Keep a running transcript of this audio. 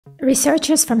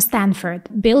Researchers from Stanford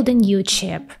built a new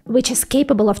chip which is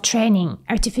capable of training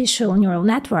artificial neural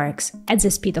networks at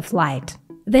the speed of light.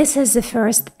 This is the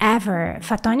first ever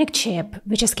photonic chip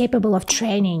which is capable of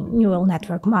training neural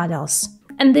network models.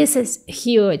 And this is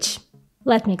huge.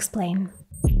 Let me explain.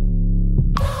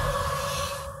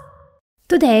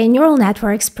 Today, neural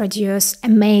networks produce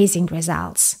amazing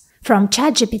results. From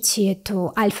ChatGPT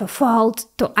to AlphaFold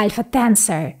to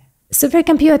AlphaTensor,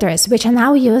 supercomputers, which are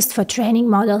now used for training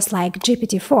models like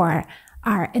GPT-4,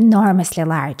 are enormously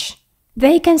large.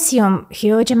 They consume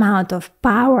huge amount of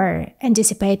power and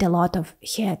dissipate a lot of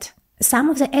heat. Some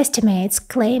of the estimates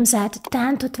claim that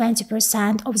 10 to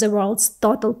 20% of the world's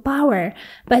total power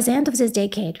by the end of this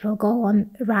decade will go on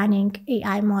running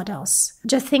AI models.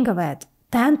 Just think of it,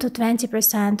 10 to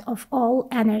 20% of all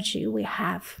energy we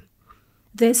have.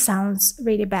 This sounds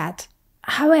really bad.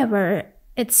 However,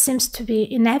 it seems to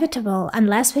be inevitable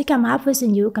unless we come up with a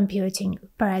new computing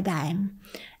paradigm.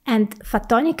 And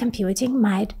photonic computing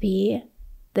might be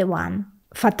the one.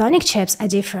 Photonic chips are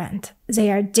different.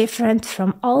 They are different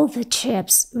from all the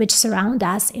chips which surround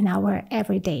us in our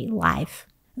everyday life.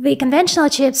 The conventional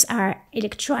chips are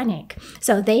electronic,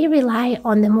 so they rely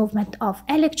on the movement of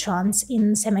electrons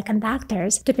in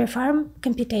semiconductors to perform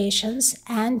computations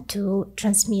and to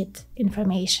transmit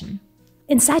information.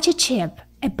 In such a chip,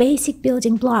 a basic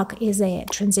building block is a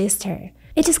transistor.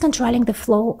 It is controlling the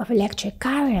flow of electric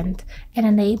current and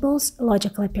enables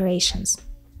logical operations.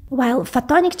 While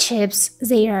photonic chips,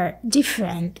 they are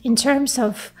different in terms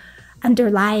of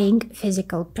underlying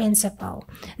physical principle.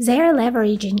 They are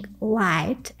leveraging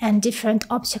light and different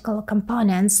optical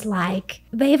components like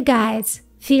waveguides,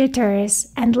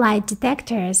 filters, and light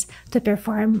detectors to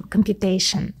perform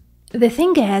computation. The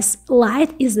thing is,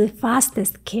 light is the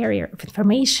fastest carrier of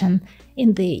information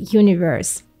in the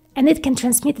universe, and it can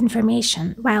transmit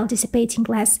information while dissipating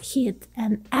less heat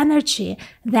and energy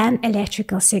than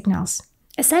electrical signals.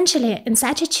 Essentially, in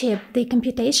such a chip, the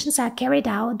computations are carried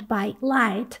out by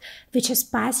light, which is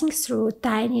passing through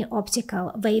tiny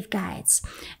optical waveguides.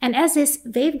 And as these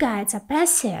waveguides are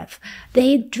passive,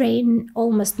 they drain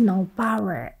almost no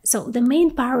power. So the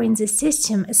main power in the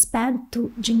system is spent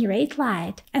to generate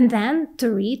light and then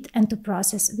to read and to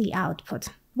process the output.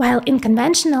 While in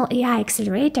conventional AI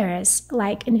accelerators,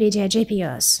 like NVIDIA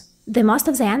GPUs, the most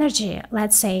of the energy,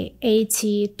 let's say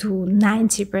 80 to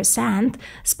 90%,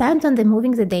 spent on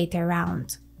moving the data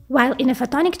around. While in a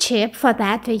photonic chip, for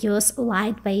that we use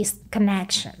light-based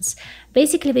connections.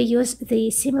 Basically, we use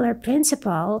the similar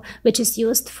principle which is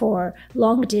used for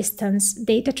long-distance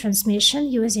data transmission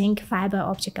using fiber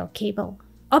optical cable.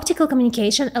 Optical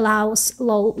communication allows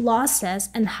low losses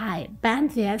and high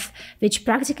bandwidth, which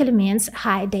practically means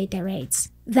high data rates.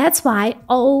 That's why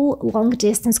all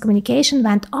long-distance communication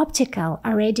went optical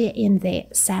already in the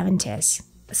 70s.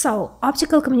 So,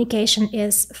 optical communication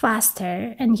is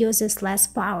faster and uses less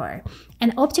power,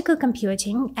 and optical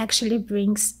computing actually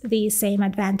brings the same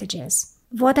advantages.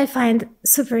 What I find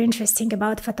super interesting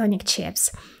about photonic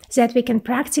chips is that we can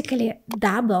practically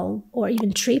double or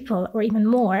even triple or even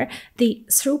more the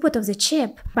throughput of the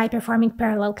chip by performing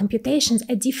parallel computations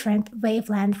at different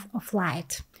wavelengths of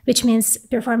light, which means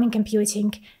performing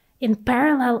computing in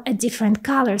parallel at different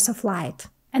colors of light.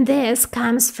 And this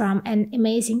comes from an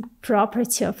amazing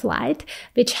property of light,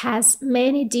 which has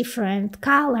many different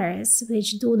colors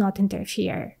which do not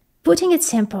interfere. Putting it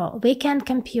simple, we can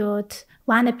compute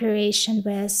one operation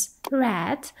with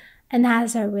red,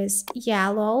 another with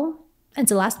yellow, and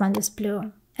the last one with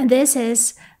blue. And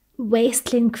this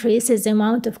vastly increases the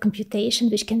amount of computation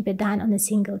which can be done on a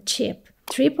single chip.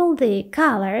 Triple the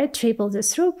color, triple the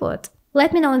throughput.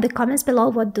 Let me know in the comments below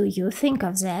what do you think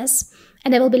of this,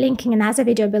 and I will be linking another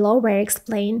video below where I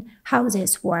explain how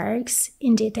this works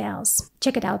in details.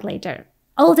 Check it out later.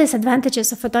 All these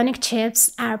advantages of photonic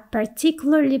chips are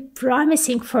particularly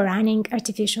promising for running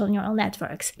artificial neural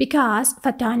networks because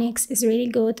photonics is really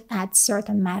good at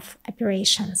certain math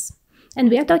operations. And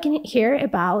we are talking here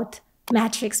about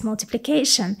matrix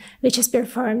multiplication, which is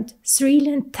performed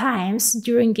trillion times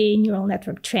during a neural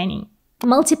network training.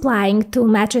 Multiplying two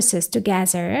matrices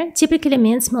together typically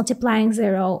means multiplying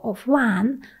the row of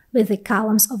one with the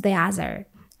columns of the other,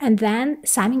 and then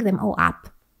summing them all up.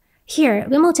 Here,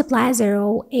 we multiply the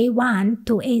row A1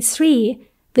 to A3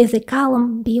 with the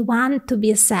column B1 to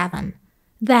B7.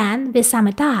 Then we sum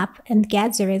it up and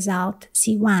get the result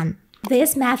C1.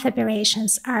 These math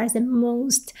operations are the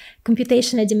most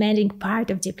computationally demanding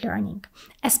part of deep learning,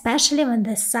 especially when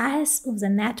the size of the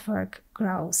network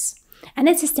grows. And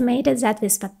it's estimated that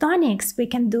with photonics, we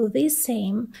can do the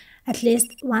same at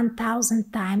least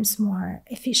 1,000 times more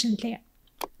efficiently.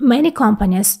 Many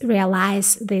companies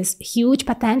realize this huge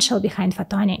potential behind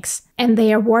photonics, and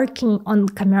they are working on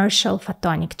commercial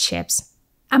photonic chips.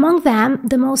 Among them,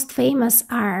 the most famous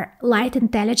are light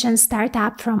intelligence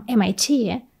startup from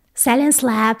MIT, Science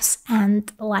Labs,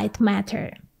 and Light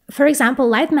Matter. For example,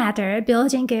 Light Matter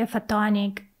building a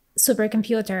photonic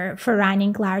supercomputer for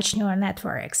running large neural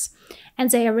networks,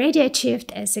 and they already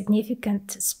achieved a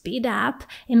significant speed up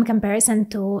in comparison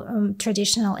to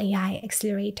traditional AI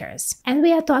accelerators. And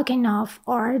we are talking of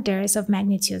orders of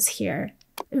magnitudes here.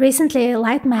 Recently,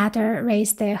 Light Matter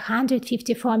raised a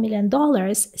 $154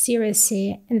 million Series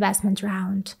C investment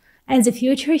round, and the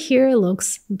future here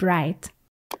looks bright.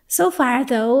 So far,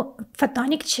 though,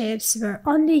 photonic chips were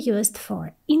only used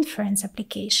for inference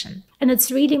application. And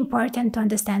it's really important to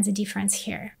understand the difference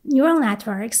here. Neural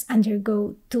networks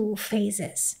undergo two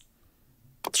phases: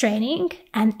 training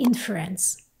and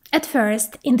inference. At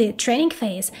first, in the training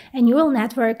phase, a neural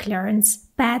network learns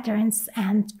patterns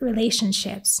and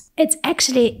relationships. It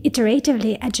actually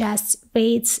iteratively adjusts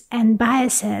weights and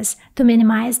biases to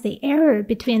minimize the error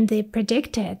between the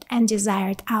predicted and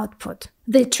desired output.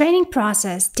 The training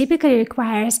process typically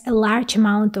requires a large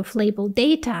amount of labeled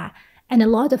data and a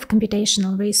lot of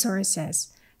computational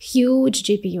resources, huge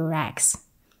GPU racks.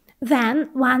 Then,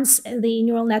 once the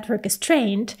neural network is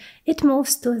trained, it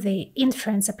moves to the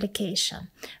inference application,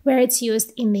 where it's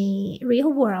used in the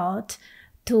real world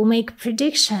to make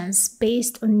predictions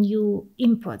based on new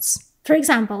inputs. For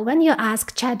example, when you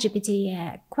ask ChatGPT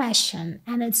a question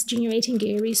and it's generating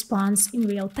a response in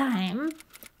real time,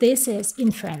 this is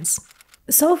inference.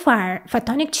 So far,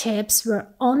 photonic chips were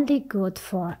only good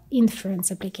for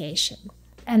inference application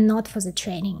and not for the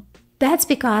training. That's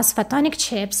because photonic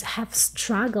chips have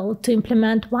struggled to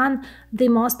implement the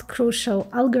most crucial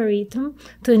algorithm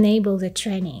to enable the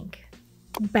training: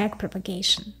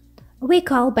 backpropagation. We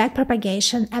call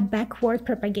backpropagation a backward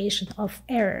propagation of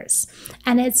errors,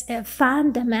 and it's a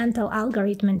fundamental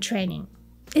algorithm in training.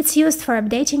 It's used for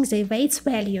updating the weights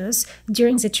values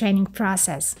during the training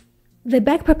process. The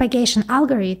backpropagation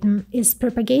algorithm is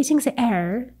propagating the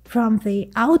error from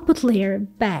the output layer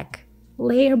back,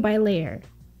 layer by layer.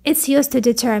 It's used to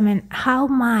determine how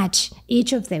much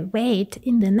each of the weight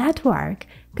in the network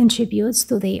contributes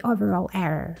to the overall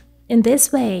error. In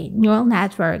this way, neural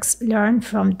networks learn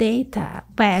from data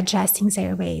by adjusting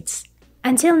their weights.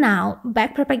 Until now,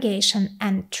 backpropagation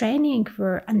and training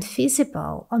were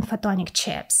unfeasible on photonic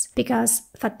chips because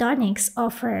photonics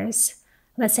offers,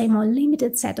 let's say, more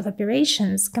limited set of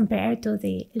operations compared to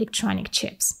the electronic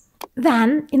chips.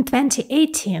 Then, in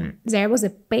 2018, there was a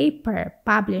paper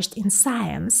published in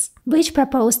Science which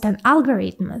proposed an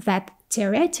algorithm that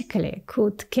theoretically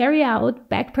could carry out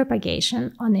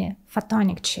backpropagation on a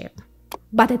photonic chip,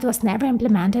 but it was never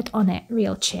implemented on a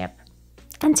real chip.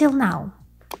 Until now.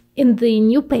 In the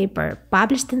new paper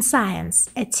published in Science,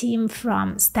 a team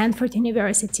from Stanford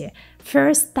University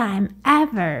first time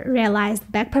ever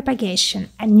realized backpropagation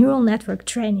and neural network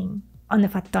training on a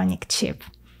photonic chip.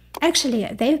 Actually,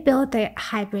 they've built a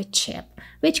hybrid chip,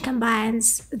 which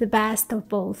combines the best of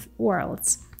both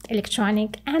worlds,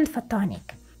 electronic and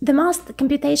photonic. The most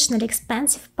computationally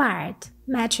expensive part,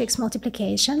 matrix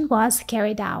multiplication, was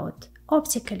carried out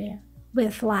optically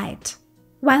with light,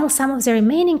 while some of the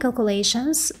remaining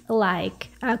calculations, like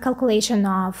a calculation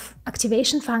of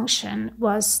activation function,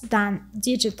 was done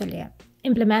digitally,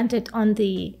 implemented on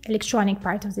the electronic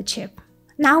part of the chip.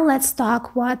 Now let's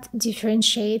talk what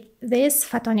differentiates this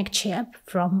photonic chip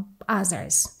from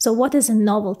others. So what is the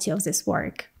novelty of this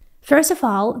work? First of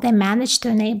all, they managed to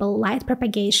enable light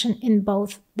propagation in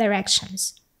both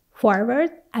directions, forward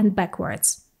and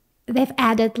backwards. They've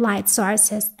added light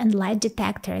sources and light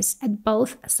detectors at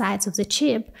both sides of the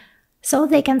chip, so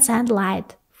they can send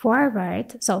light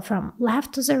forward, so from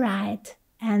left to the right,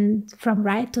 and from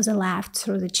right to the left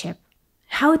through the chip.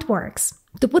 How it works?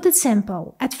 To put it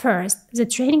simple, at first, the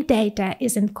training data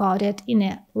is encoded in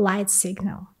a light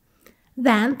signal.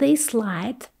 Then this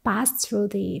light passed through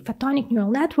the photonic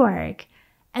neural network,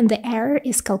 and the error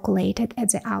is calculated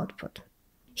at the output.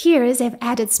 Here they've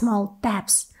added small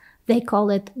taps, they call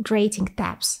it grating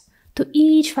taps, to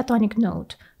each photonic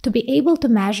node to be able to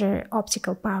measure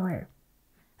optical power.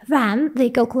 Then the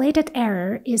calculated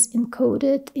error is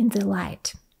encoded in the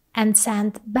light and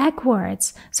sent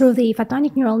backwards through the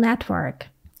photonic neural network,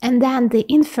 and then the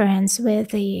inference with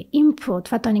the input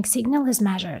photonic signal is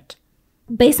measured.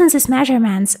 Based on these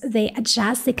measurements, they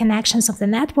adjust the connections of the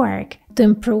network to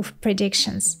improve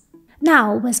predictions.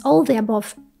 Now, with all the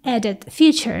above added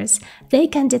features, they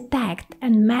can detect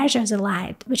and measure the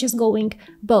light, which is going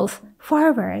both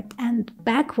forward and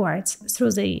backwards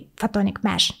through the photonic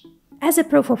mesh. As a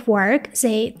proof of work,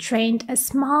 they trained a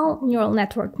small neural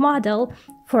network model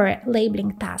for a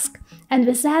labeling task, and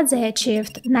with that they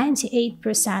achieved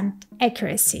 98%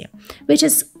 accuracy, which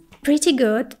is pretty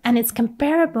good, and it's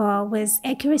comparable with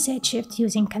accuracy achieved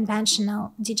using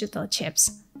conventional digital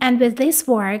chips. And with this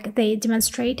work, they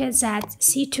demonstrated that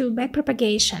C2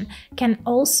 backpropagation can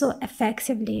also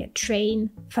effectively train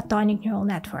photonic neural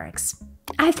networks.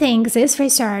 I think this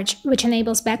research, which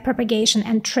enables backpropagation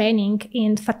and training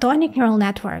in photonic neural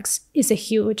networks, is a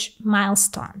huge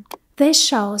milestone. This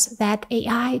shows that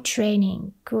AI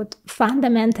training could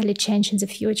fundamentally change in the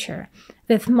future,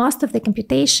 with most of the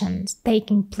computations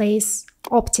taking place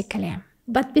optically.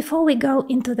 But before we go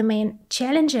into the main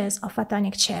challenges of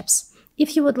photonic chips,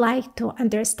 if you would like to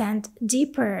understand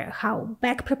deeper how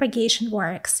backpropagation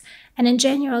works and in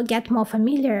general get more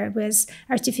familiar with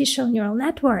artificial neural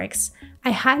networks,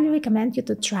 I highly recommend you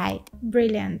to try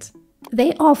Brilliant.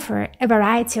 They offer a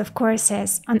variety of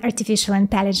courses on artificial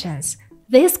intelligence.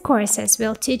 These courses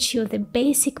will teach you the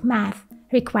basic math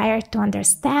required to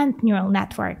understand neural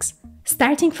networks,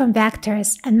 starting from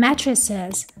vectors and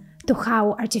matrices to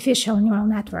how artificial neural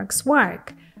networks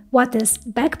work, what is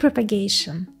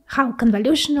backpropagation, how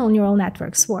convolutional neural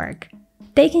networks work.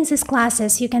 Taking these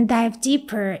classes, you can dive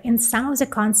deeper in some of the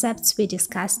concepts we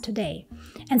discussed today.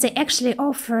 And they actually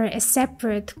offer a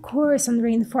separate course on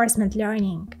reinforcement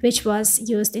learning, which was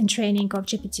used in training of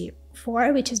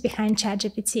GPT-4, which is behind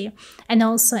ChatGPT, and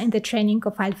also in the training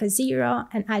of AlphaZero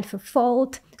and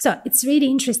AlphaFold. So it's really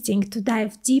interesting to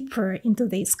dive deeper into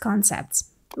these concepts.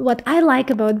 What I like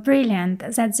about Brilliant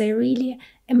is that they really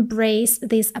embrace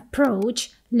this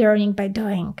approach, learning by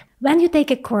doing. When you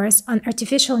take a course on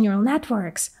artificial neural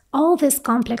networks, all these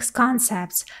complex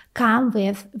concepts come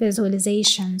with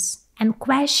visualizations and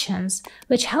questions,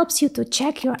 which helps you to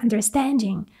check your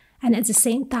understanding and at the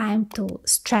same time to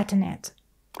strengthen it.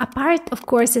 Apart of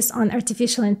courses on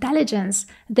artificial intelligence,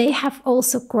 they have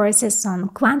also courses on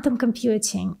quantum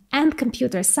computing and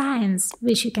computer science,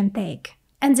 which you can take.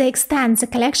 And they extend the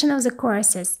collection of the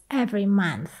courses every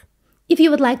month. If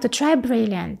you would like to try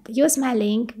Brilliant, use my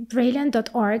link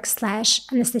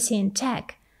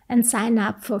brilliant.org/AnastasiaInTech and sign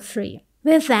up for free.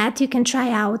 With that, you can try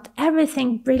out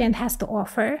everything Brilliant has to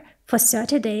offer for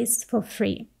 30 days for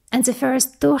free. And the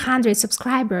first 200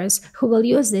 subscribers who will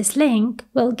use this link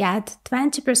will get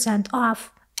 20%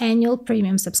 off annual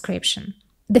premium subscription.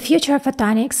 The future of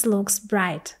photonics looks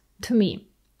bright to me.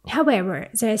 However,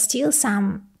 there are still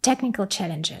some technical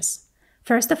challenges.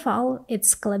 First of all,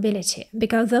 it's scalability,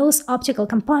 because those optical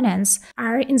components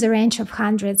are in the range of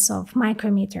hundreds of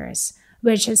micrometers,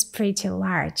 which is pretty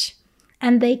large,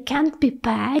 and they can't be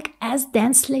packed as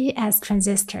densely as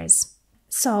transistors.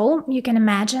 So you can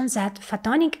imagine that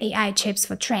photonic AI chips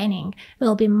for training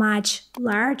will be much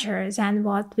larger than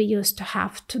what we used to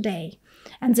have today,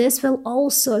 and this will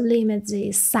also limit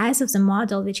the size of the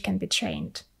model which can be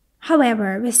trained.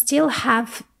 However, we still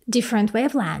have different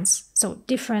wavelengths, so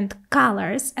different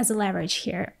colors as a leverage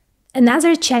here.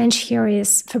 Another challenge here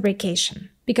is fabrication,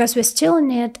 because we still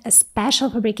need a special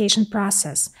fabrication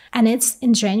process, and it's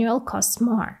in general costs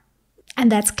more.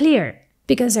 And that's clear,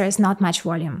 because there is not much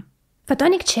volume.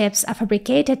 Photonic chips are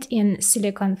fabricated in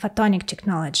silicon photonic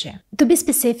technology. To be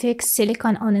specific,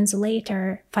 silicon on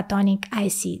insulator photonic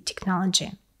IC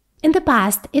technology. In the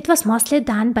past, it was mostly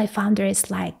done by foundries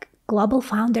like Global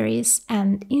Foundries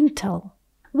and Intel.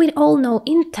 We all know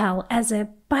Intel as a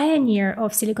pioneer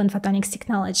of silicon photonics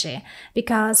technology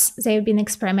because they've been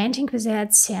experimenting with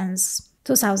it since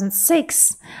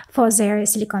 2006 for their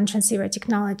silicon transceiver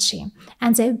technology,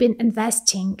 and they've been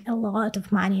investing a lot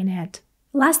of money in it.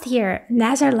 Last year,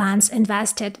 Netherlands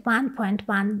invested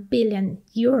 1.1 billion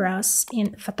euros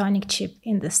in photonic chip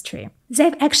industry.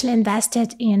 They've actually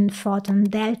invested in Photon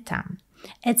Delta.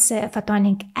 It's a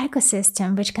photonic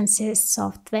ecosystem which consists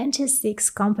of 26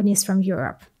 companies from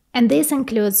Europe. And this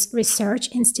includes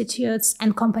research institutes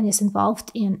and companies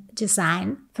involved in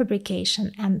design,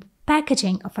 fabrication, and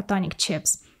packaging of photonic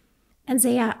chips. And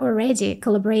they are already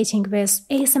collaborating with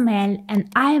ASML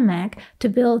and IMEC to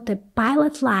build a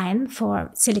pilot line for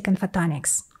silicon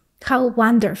photonics. How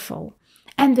wonderful!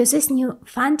 And with this new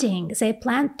funding, they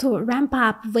plan to ramp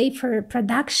up wafer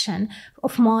production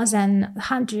of more than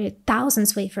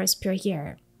 100,000 wafers per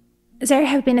year. There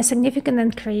have been a significant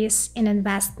increase in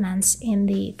investments in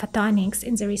the photonics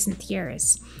in the recent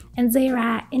years, and there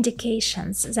are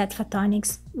indications that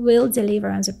photonics will deliver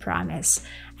on the promise,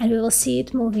 and we will see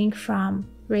it moving from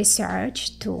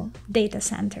research to data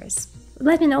centers.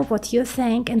 Let me know what you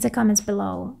think in the comments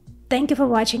below. Thank you for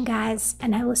watching, guys,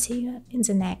 and I will see you in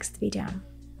the next video.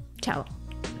 Ciao!